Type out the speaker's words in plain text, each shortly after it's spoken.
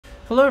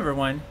Hello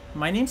everyone,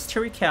 my name's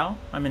Terry Cal.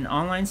 I'm an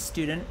online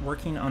student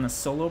working on a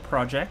solo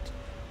project,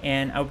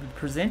 and I'll be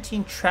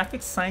presenting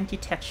traffic sign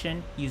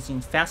detection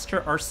using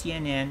Faster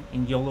R-CNN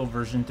in YOLO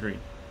version 3.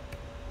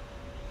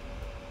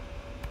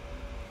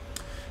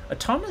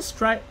 Autonomous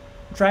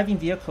driving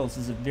vehicles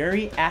is a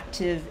very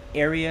active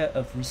area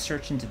of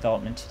research and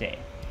development today.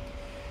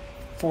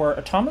 For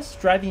autonomous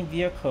driving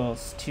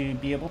vehicles to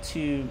be able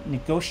to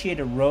negotiate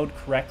a road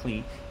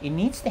correctly, it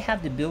needs to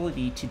have the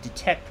ability to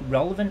detect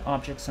relevant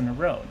objects on the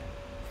road.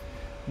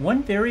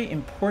 One very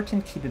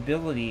important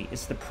capability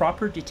is the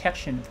proper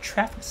detection of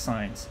traffic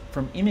signs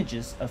from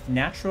images of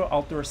natural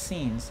outdoor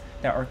scenes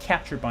that are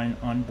captured by an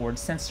onboard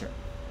sensor.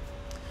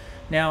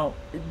 Now,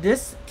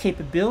 this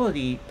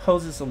capability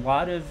poses a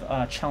lot of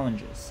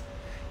challenges.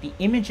 The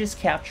images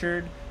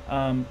captured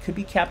could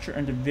be captured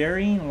under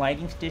varying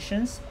lighting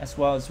conditions as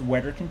well as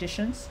weather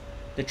conditions.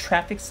 The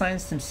traffic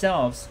signs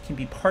themselves can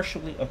be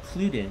partially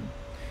occluded.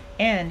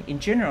 And in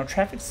general,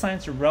 traffic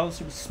signs are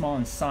relatively small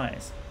in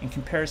size in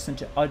comparison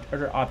to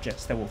other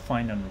objects that we'll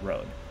find on the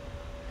road.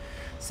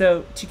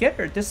 So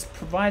together, this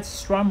provides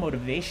strong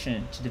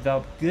motivation to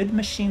develop good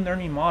machine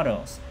learning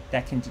models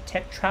that can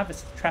detect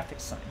traffic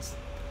signs.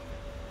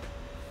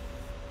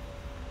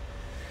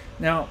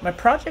 Now, my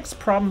project's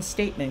problem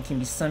statement can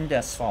be summed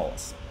as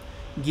follows.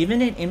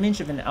 Given an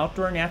image of an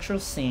outdoor natural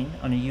scene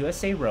on a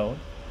USA road,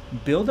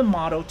 build a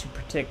model to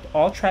predict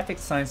all traffic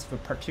signs of a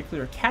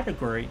particular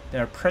category that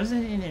are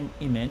present in an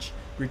image,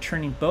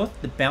 returning both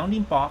the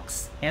bounding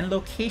box and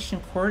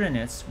location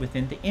coordinates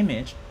within the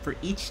image for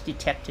each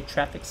detected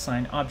traffic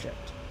sign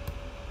object.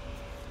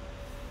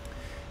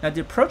 Now,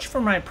 the approach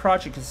for my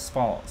project is as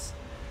follows.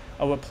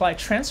 I will apply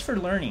transfer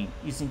learning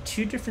using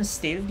two different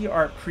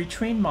state-of-the-art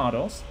pre-trained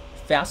models,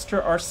 Faster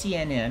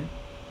R-CNN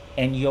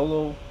and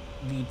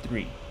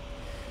YOLOv3,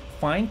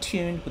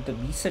 fine-tuned with the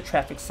LISA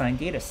traffic sign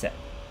dataset.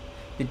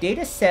 The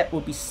dataset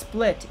will be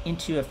split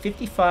into a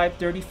 55,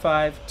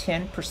 35,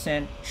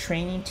 10%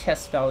 training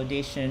test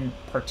validation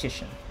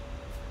partition.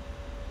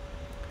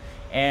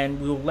 And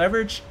we will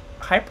leverage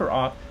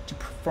Hyperopt to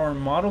perform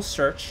model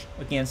search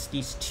against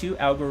these two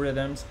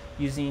algorithms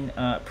using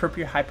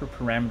appropriate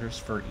hyperparameters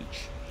for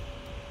each.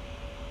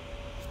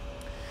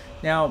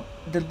 Now,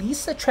 the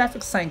LISA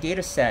traffic sign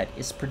dataset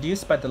is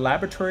produced by the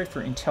Laboratory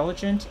for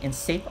Intelligent and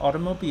Safe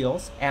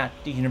Automobiles at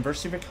the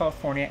University of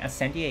California at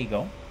San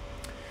Diego.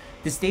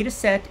 This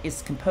dataset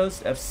is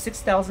composed of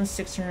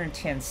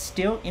 6,610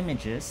 still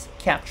images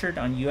captured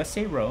on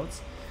USA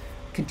roads,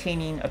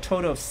 containing a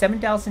total of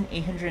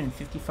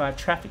 7,855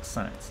 traffic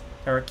signs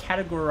that are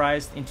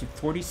categorized into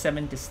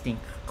 47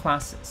 distinct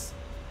classes.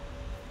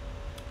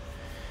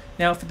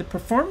 Now, for the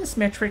performance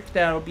metric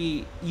that I'll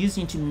be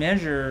using to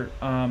measure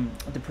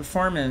the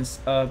performance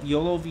of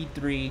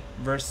YOLOv3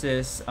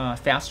 versus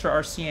Faster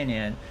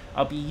R-CNN,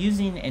 I'll be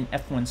using an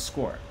F1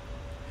 score.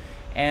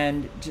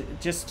 And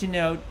just to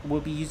note,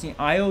 we'll be using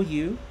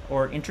IOU,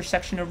 or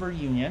intersection over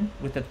union,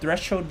 with a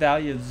threshold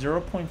value of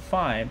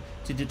 0.5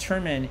 to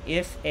determine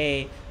if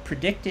a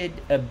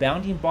predicted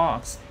bounding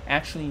box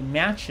actually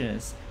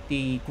matches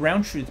the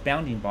ground truth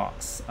bounding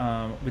box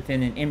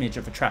within an image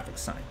of a traffic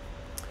sign.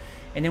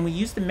 And then we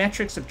use the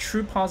metrics of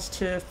true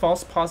positive,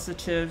 false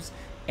positives,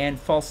 and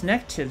false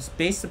negatives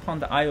based upon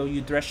the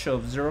IOU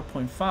threshold of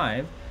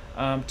 0.5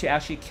 to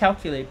actually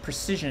calculate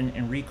precision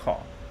and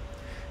recall.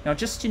 Now,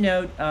 just to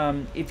note,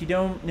 if you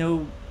don't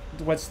know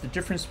what's the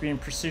difference between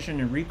precision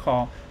and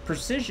recall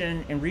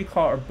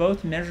are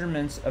both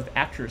measurements of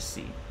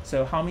accuracy.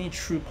 So how many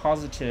true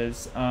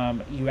positives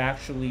you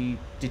actually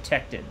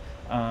detected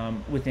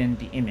within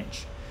the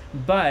image.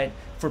 But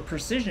for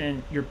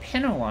precision, you're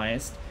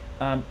penalized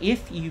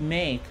if you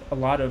make a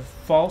lot of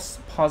false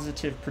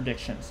positive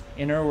predictions.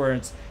 In other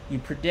words, you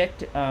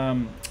predict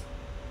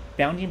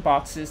bounding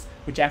boxes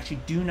which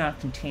actually do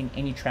not contain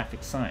any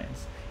traffic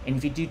signs. And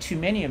if you do too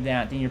many of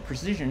that, then your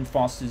precision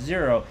falls to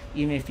 0,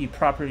 even if you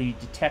properly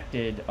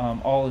detected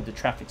all of the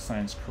traffic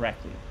signs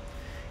correctly.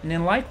 And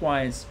then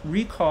likewise,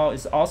 recall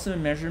is also a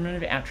measurement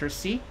of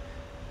accuracy,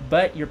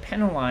 but you're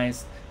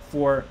penalized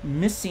for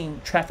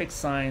missing traffic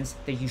signs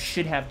that you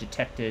should have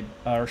detected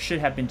or should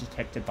have been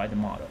detected by the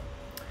model.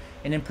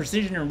 And then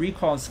precision and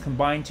recall is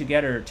combined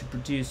together to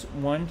produce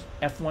one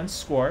F1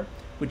 score,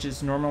 which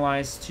is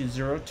normalized to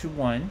 0 to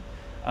 1,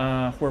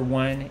 where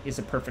 1 is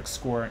a perfect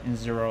score and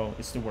 0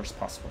 is the worst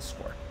possible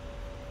score.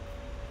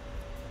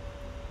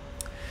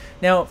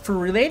 Now, for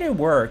related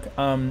work,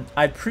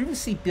 I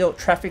previously built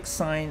traffic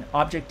sign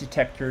object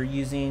detector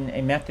using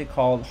a method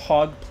called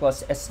HOG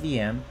plus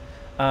SVM.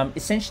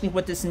 Essentially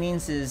what this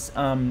means is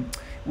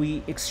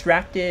we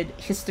extracted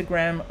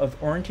histogram of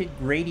oriented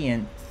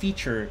gradient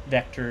feature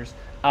vectors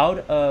out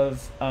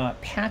of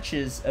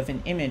patches of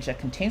an image that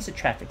contains a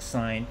traffic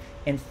sign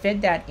and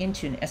fed that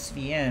into an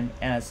SVM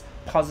as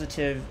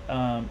positive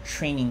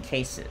training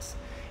cases.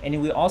 And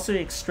then we also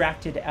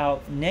extracted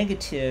out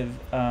negative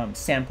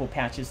sample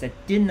patches that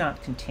did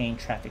not contain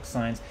traffic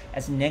signs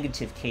as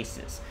negative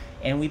cases.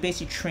 And we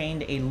basically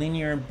trained a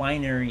linear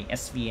binary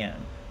SVM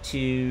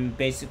to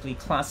basically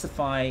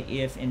classify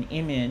if an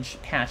image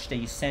patch that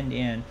you send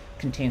in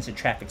contains a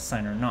traffic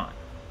sign or not.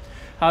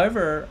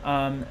 However,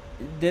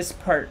 this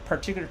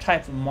particular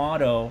type of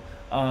model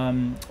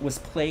was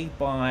plagued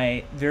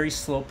by very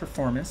slow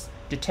performance.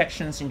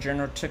 Detections in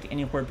general took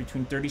anywhere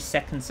between 30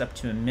 seconds up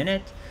to a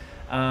minute.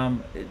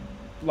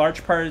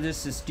 Large part of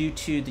this is due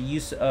to the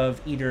use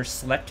of either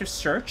selective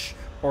search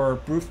or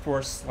brute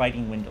force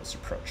sliding windows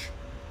approach.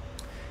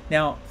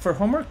 Now, for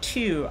homework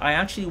 2, I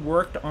actually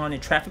worked on a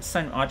traffic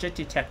sign object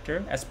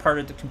detector as part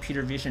of the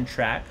computer vision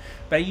track,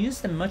 but I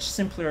used a much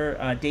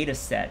simpler data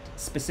set,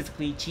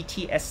 specifically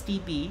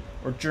GTSDB,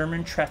 or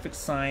German Traffic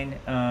Sign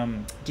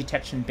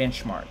Detection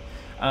Benchmark,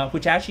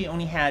 which actually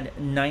only had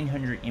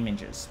 900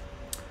 images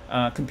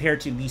compared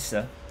to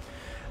LISA.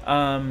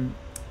 And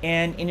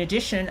in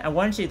addition, I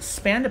wanted to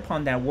expand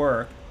upon that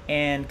work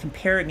and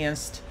compare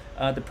against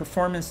the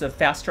performance of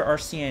Faster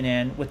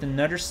R-CNN with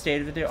another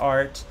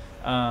state-of-the-art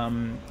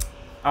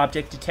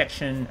object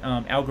detection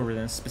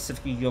algorithm,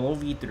 specifically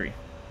YOLOv3. All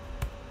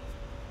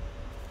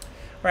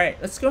right,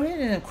 let's go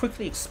ahead and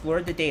quickly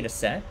explore the data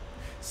set.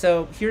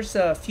 So here's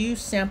a few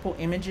sample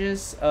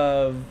images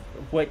of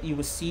what you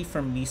will see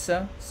from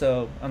LISA.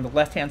 So on the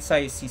left-hand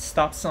side, you see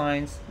stop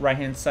signs.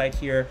 Right-hand side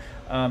here,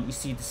 you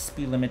see the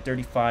speed limit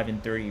 35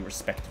 and 30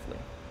 respectively.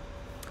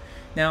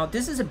 Now,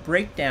 this is a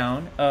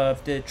breakdown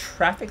of the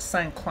traffic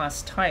sign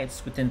class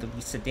types within the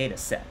LISA data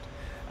set.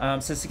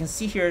 So as you can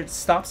see here,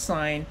 stop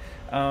sign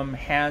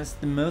has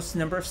the most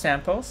number of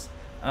samples,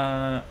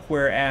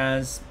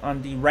 whereas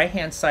on the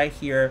right-hand side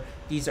here,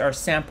 these are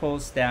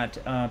samples that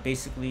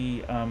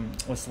basically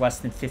was less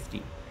than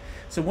 50.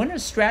 So one of the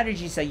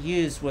strategies I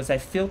used was I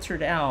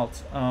filtered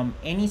out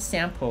any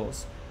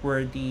samples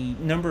where the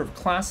number of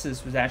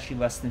classes was actually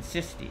less than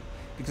 50.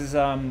 Because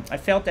I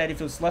felt that if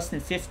it was less than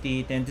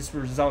 50, then this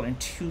would result in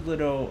too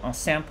little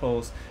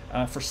samples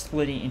for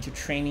splitting into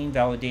training,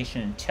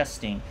 validation, and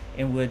testing,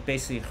 and would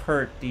basically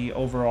hurt the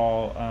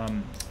overall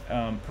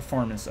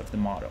performance of the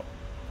model.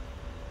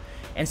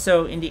 And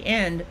so in the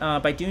end,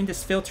 by doing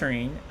this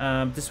filtering,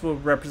 this will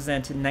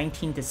represent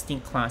 19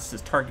 distinct classes,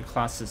 target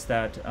classes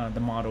that the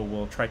model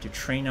will try to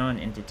train on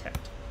and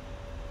detect.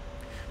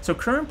 So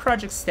current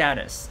project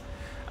status.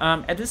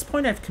 At this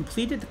point, I've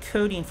completed the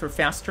coding for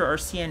Faster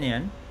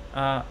R-CNN.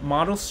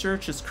 Model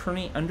search is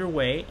currently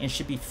underway and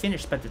should be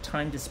finished by the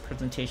time this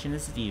presentation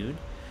is viewed.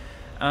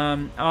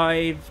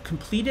 I've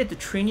completed the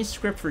training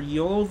script for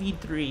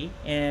YOLOv3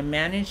 and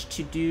managed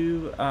to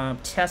do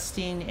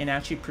testing and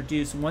actually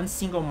produce one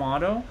single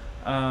model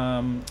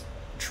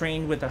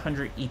trained with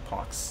 100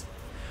 epochs.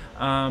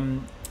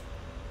 I'm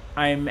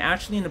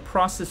actually in the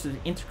process of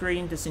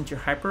integrating this into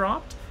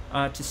Hyperopt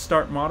to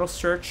start model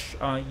search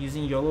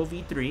using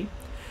YOLOv3.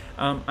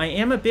 I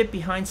am a bit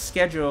behind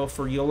schedule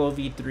for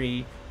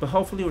YOLOv3, but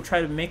hopefully we'll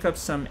try to make up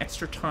some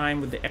extra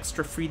time with the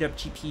extra freed up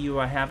GPU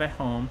I have at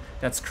home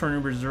that's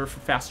currently reserved for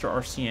Faster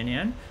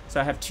R-CNN. So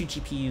I have 2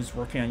 GPUs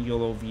working on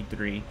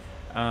YOLOv3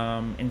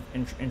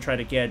 and try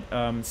to get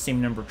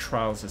same number of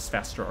trials as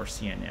Faster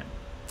R-CNN.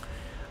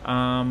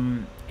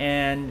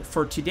 And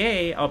for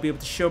today, I'll be able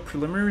to show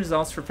preliminary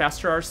results for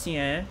Faster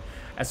R-CNN,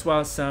 as well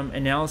as some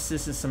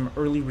analysis and some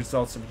early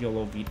results of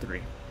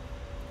YOLOv3.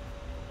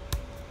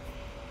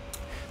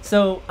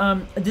 So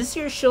this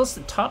here shows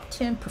the top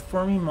 10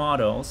 performing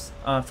models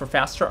for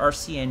Faster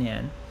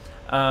R-CNN.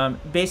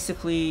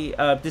 Basically,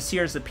 this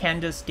here is the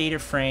Pandas data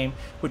frame,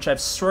 which I've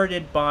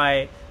sorted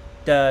by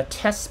the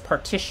test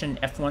partition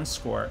F1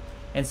 score.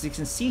 And as you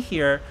can see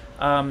here,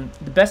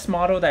 the best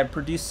model that I've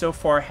produced so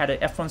far had an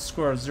F1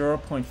 score of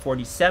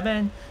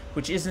 0.47,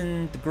 which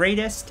isn't the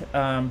greatest,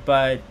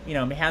 but you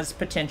know, it has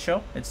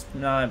potential. It's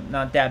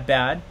not that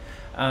bad.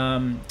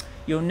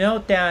 You'll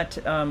note that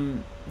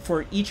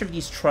for each of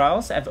these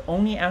trials, I've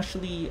only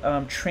actually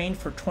trained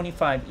for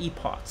 25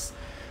 epochs.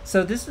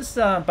 So this is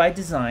by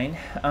design.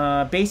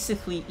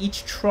 Basically,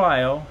 each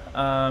trial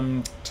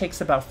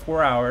takes about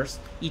 4 hours.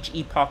 Each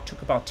epoch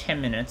took about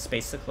 10 minutes,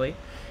 basically.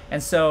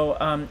 And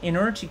so in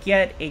order to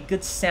get a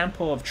good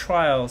sample of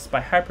trials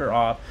by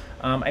Hyperopt,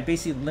 I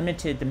basically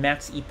limited the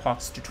max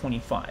epochs to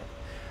 25.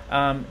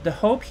 The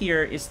hope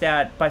here is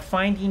that by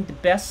finding the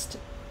best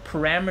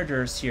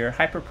parameters here,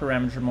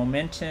 hyperparameter,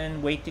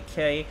 momentum, weight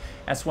decay,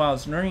 as well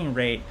as learning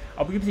rate,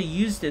 I'll be able to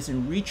use this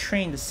and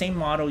retrain the same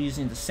model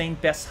using the same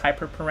best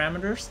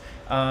hyperparameters,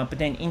 but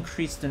then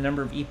increase the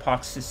number of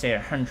epochs to say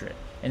 100.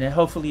 And then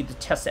hopefully the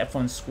test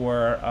F1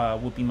 score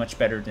will be much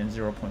better than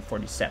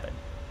 0.47.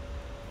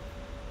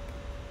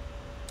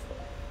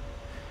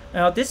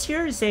 Now this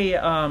here is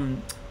a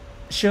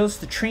shows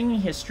the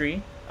training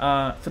history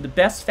for the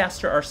best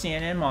Faster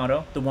R-CNN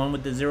model, the one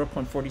with the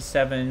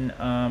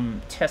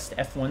 0.47 test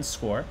F1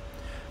 score.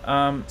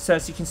 So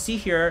as you can see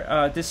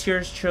here, this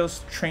here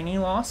shows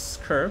training loss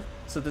curve.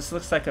 So this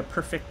looks like a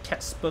perfect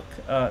textbook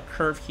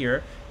curve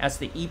here. As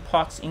the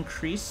epochs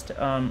increased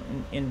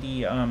in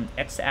the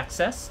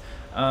x-axis,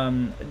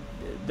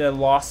 the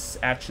loss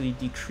actually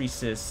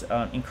decreases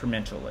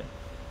incrementally.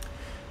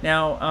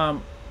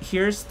 Now,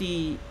 here's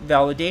the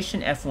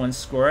validation F1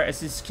 score.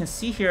 As you can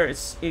see here,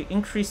 it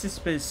increases,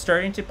 but it's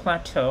starting to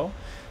plateau.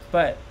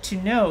 But to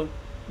note,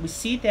 we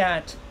see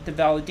that the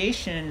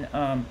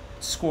validation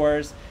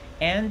scores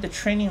and the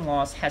training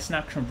loss has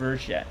not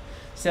converged yet.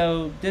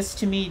 So this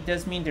to me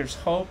does mean there's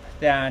hope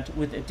that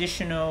with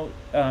additional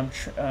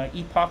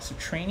epochs of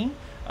training,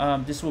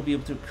 this will be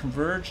able to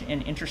converge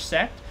and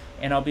intersect,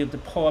 and I'll be able to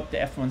pull up the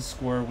F1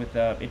 score with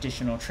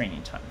additional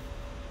training time.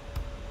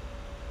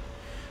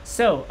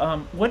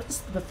 So what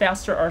does the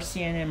Faster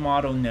R-CNN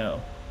model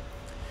know?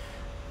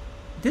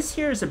 This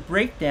here is a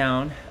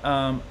breakdown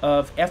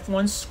of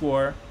F1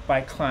 score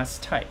by class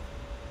type.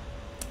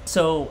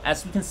 So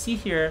as we can see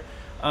here,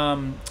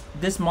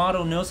 this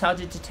model knows how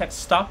to detect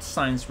stop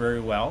signs very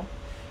well.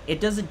 It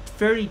does a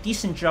fairly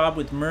decent job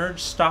with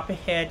merge, stop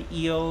ahead,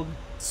 yield,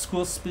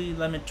 school speed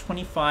limit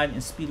 25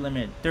 and speed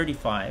limit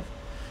 35.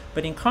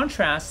 But in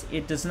contrast,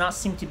 it does not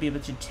seem to be able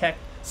to detect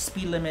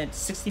speed limit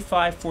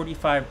 65,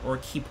 45, or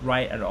keep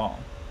right at all.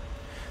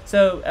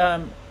 So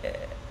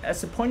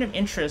as a point of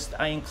interest,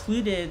 I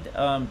included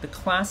the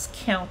class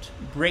count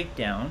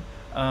breakdown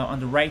on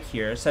the right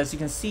here. So as you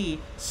can see,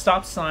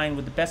 stop sign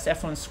with the best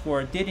F1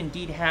 score did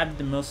indeed have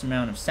the most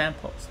amount of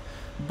samples.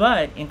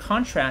 But in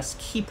contrast,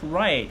 keep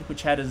right,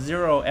 which had a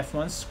 0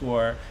 F1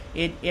 score,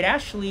 it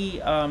actually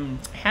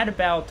had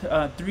about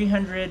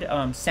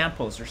 300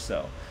 samples or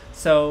so.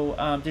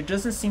 So there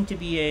doesn't seem to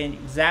be an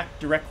exact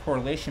direct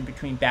correlation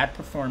between bad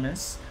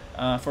performance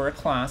for a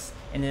class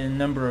and then the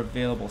number of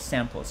available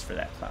samples for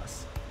that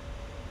class.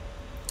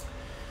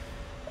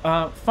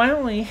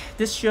 Finally,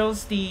 this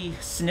shows the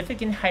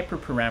significant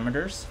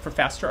hyperparameters for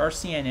Faster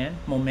R-CNN,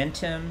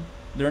 momentum,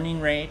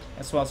 learning rate,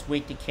 as well as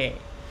weight decay.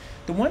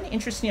 The one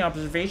interesting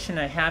observation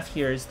I have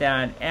here is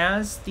that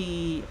as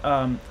the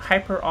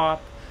Hyperopt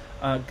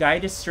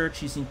guided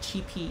search using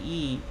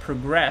TPE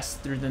progressed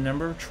through the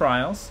number of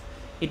trials,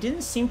 it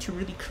didn't seem to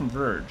really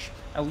converge,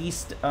 at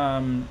least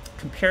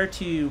compared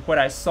to what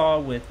I saw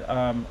with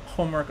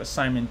homework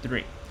assignment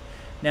 3.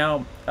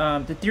 Now,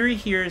 the theory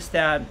here is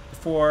that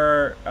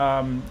for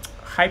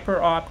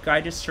Hyperopt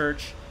guided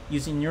search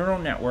using neural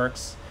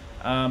networks,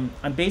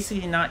 I'm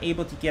basically not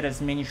able to get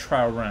as many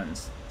trial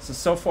runs.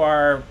 So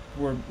far,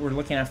 we're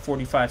looking at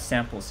 45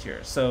 samples here.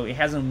 So it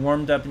hasn't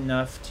warmed up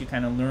enough to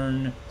kind of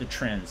learn the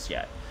trends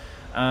yet.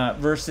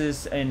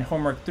 Versus in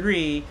homework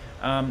 3,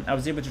 I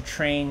was able to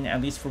train,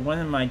 at least for one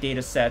of my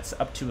data sets,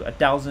 up to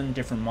 1,000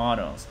 different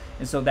models.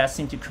 And so that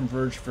seemed to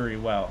converge very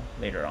well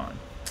later on.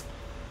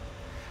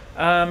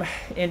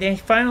 And then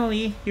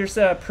finally, here's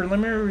the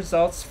preliminary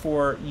results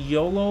for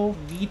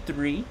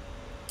YOLOv3,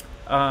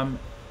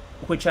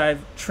 which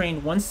I've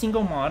trained one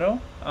single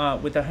model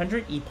with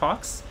 100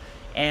 epochs.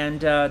 And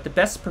the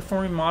best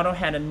performing model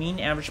had a mean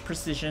average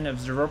precision of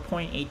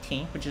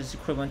 0.18, which is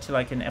equivalent to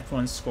like an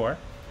F1 score.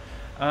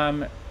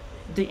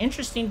 The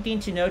interesting thing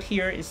to note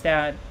here is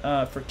that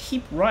for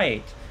keep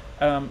right,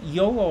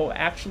 YOLO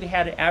actually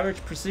had an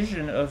average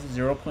precision of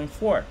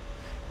 0.4.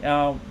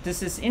 Now,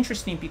 this is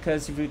interesting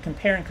because if we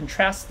compare and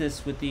contrast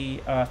this with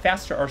the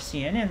Faster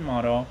R-CNN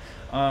model,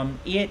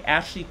 it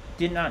actually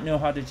did not know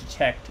how to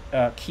detect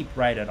keep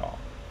right at all.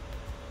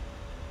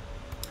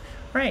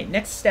 All right,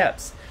 next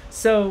steps.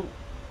 So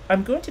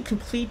I'm going to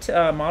complete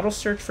model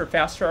search for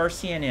Faster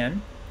R-CNN.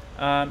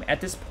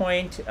 At this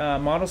point,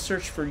 model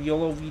search for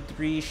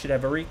YOLOv3 should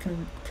have already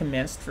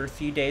commenced for a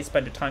few days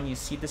by the time you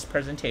see this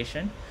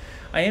presentation.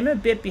 I am a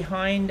bit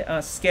behind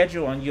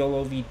schedule on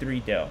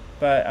YOLOv3 though,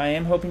 but I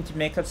am hoping to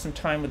make up some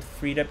time with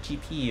freed up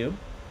GPU.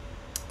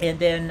 And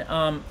then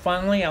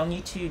finally, I'll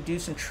need to do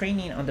some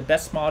training on the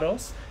best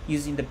models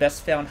using the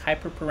best found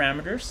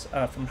hyperparameters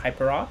from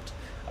Hyperopt,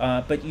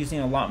 but using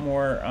a lot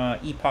more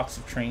epochs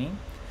of training,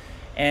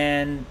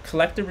 and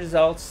collect the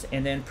results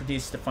and then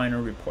produce the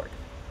final report.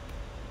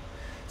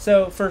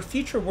 So for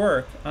future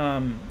work,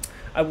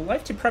 I would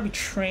like to probably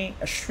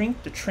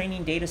shrink the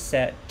training data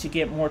set to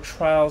get more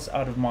trials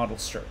out of model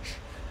search.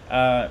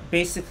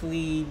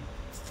 Basically,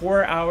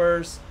 4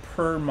 hours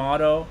per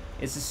model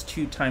is just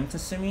too time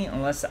consuming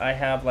unless I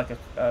have like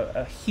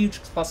a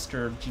huge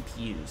cluster of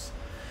GPUs.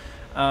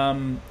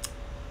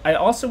 I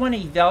also want to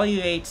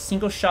evaluate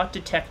single shot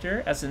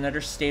detector as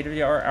another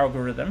state-of-the-art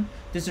algorithm.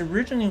 This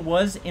originally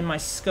was in my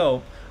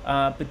scope,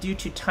 but due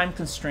to time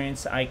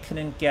constraints, I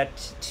couldn't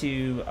get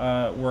to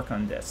work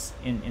on this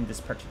in this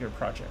particular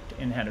project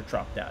and had to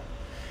drop that.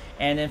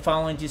 And then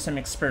finally do some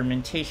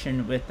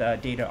experimentation with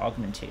data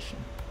augmentation.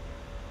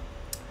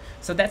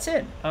 So that's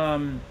it.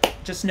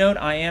 Just note,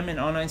 I am an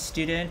online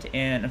student,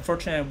 and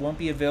unfortunately I won't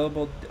be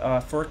available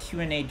for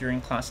Q&A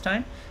during class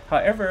time.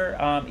 However,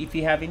 if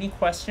you have any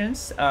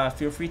questions,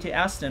 feel free to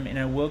ask them, and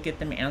I will get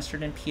them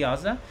answered in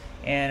Piazza.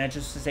 And I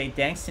just want to say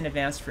thanks in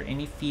advance for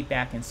any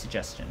feedback and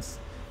suggestions.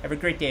 Have a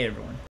great day, everyone.